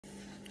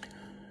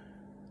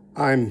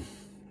I'm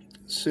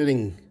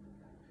sitting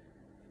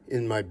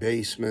in my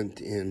basement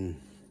in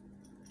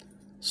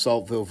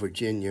Saltville,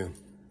 Virginia,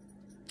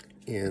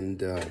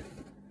 and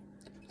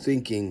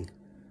thinking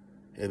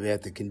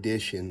about the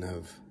condition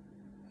of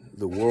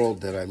the world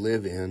that I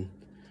live in.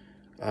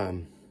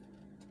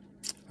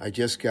 I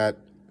just got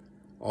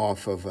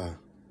off of a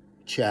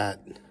chat,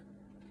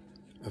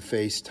 a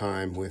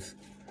FaceTime with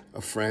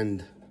a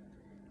friend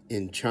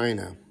in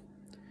China,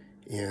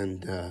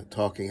 and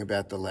talking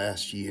about the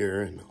last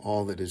year and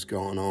all that has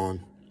gone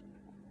on.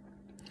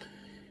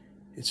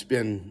 It's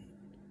been,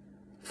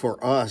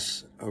 for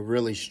us, a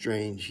really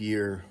strange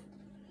year.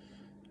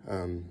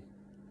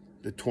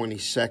 The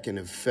 22nd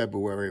of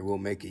February will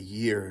make a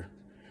year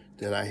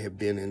that I have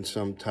been in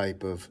some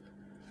type of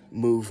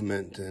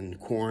movement and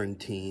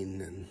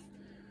quarantine and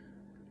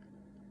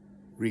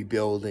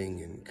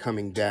rebuilding and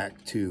coming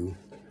back to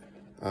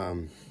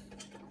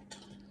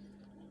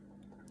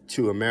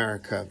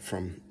America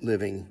from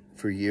living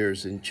for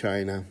years in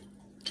China.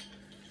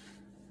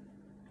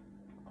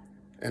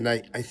 And I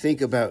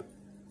think about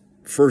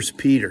 1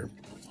 Peter,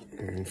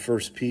 and 1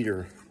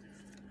 Peter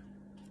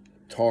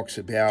talks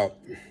about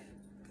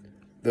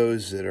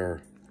those that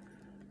are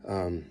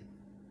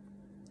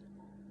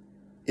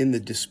in the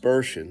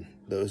dispersion,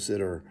 those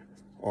that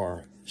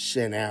are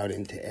sent out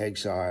into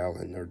exile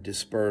and are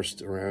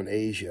dispersed around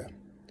Asia.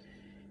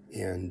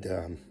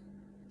 And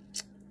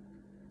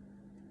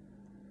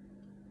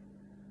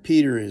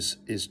Peter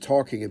is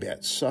talking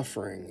about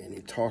suffering, and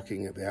he's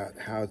talking about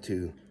how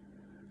to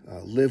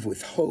live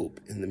with hope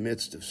in the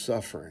midst of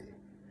suffering.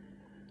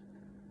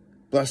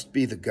 Blessed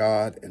be the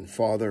God and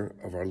Father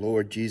of our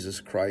Lord Jesus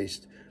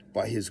Christ.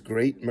 By his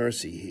great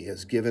mercy, he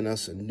has given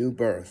us a new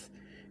birth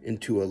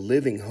into a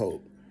living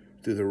hope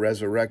through the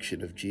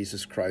resurrection of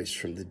Jesus Christ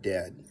from the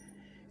dead,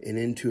 and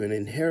into an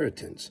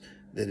inheritance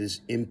that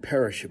is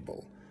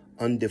imperishable,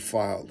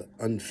 undefiled,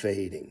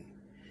 unfading,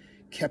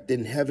 kept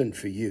in heaven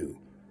for you,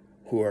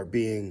 who are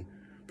being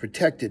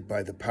protected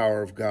by the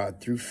power of God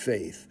through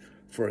faith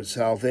for a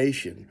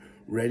salvation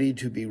ready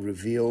to be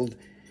revealed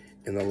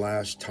in the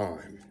last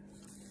time.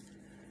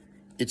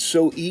 It's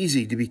so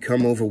easy to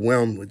become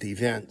overwhelmed with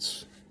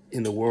events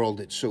in the world.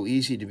 It's so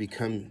easy to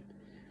become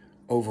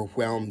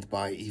overwhelmed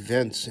by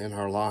events in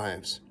our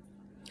lives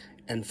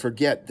and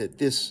forget that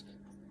this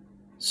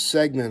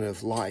segment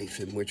of life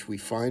in which we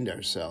find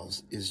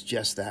ourselves is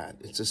just that.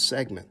 It's a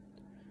segment.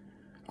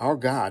 Our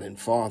God and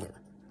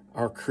Father,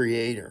 our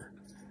Creator,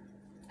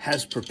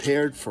 has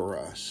prepared for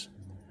us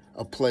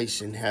a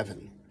place in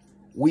heaven.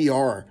 We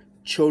are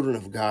children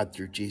of God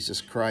through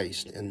Jesus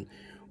Christ, and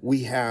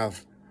we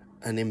have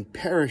an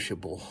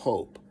imperishable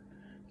hope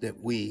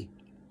that we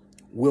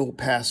will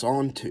pass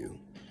on to.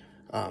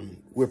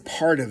 We're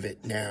part of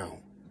it now,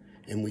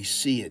 and we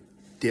see it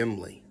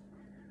dimly.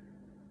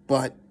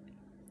 But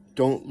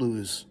don't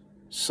lose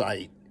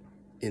sight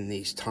in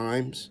these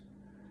times.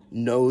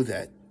 Know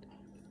that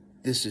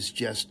this is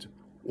just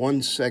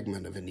one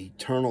segment of an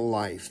eternal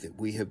life that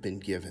we have been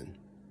given.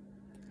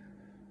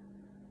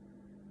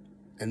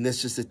 And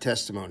this is the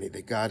testimony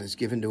that God has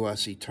given to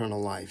us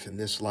eternal life, and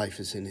this life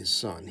is in his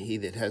Son. He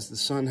that has the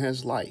Son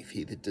has life.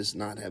 He that does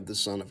not have the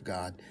Son of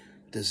God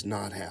does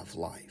not have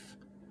life.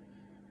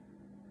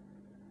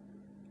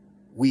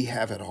 We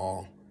have it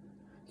all.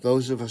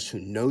 Those of us who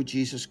know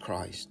Jesus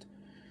Christ,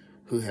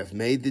 who have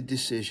made the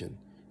decision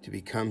to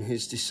become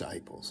his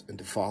disciples and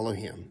to follow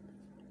him,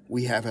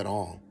 we have it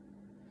all.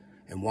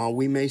 And while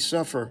we may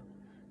suffer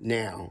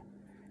now,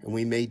 and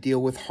we may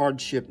deal with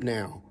hardship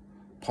now,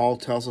 Paul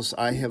tells us,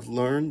 I have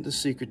learned the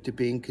secret to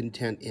being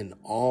content in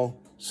all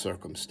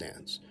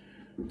circumstance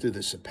through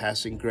the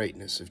surpassing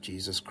greatness of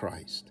Jesus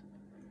Christ.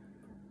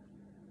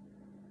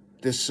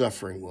 This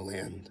suffering will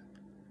end,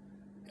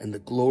 and the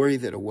glory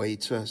that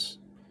awaits us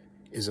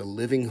is a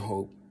living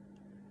hope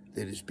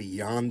that is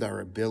beyond our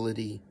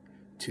ability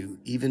to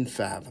even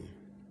fathom.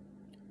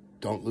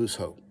 Don't lose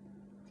hope.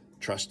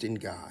 Trust in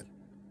God.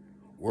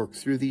 Work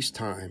through these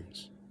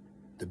times.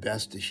 The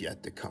best is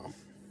yet to come.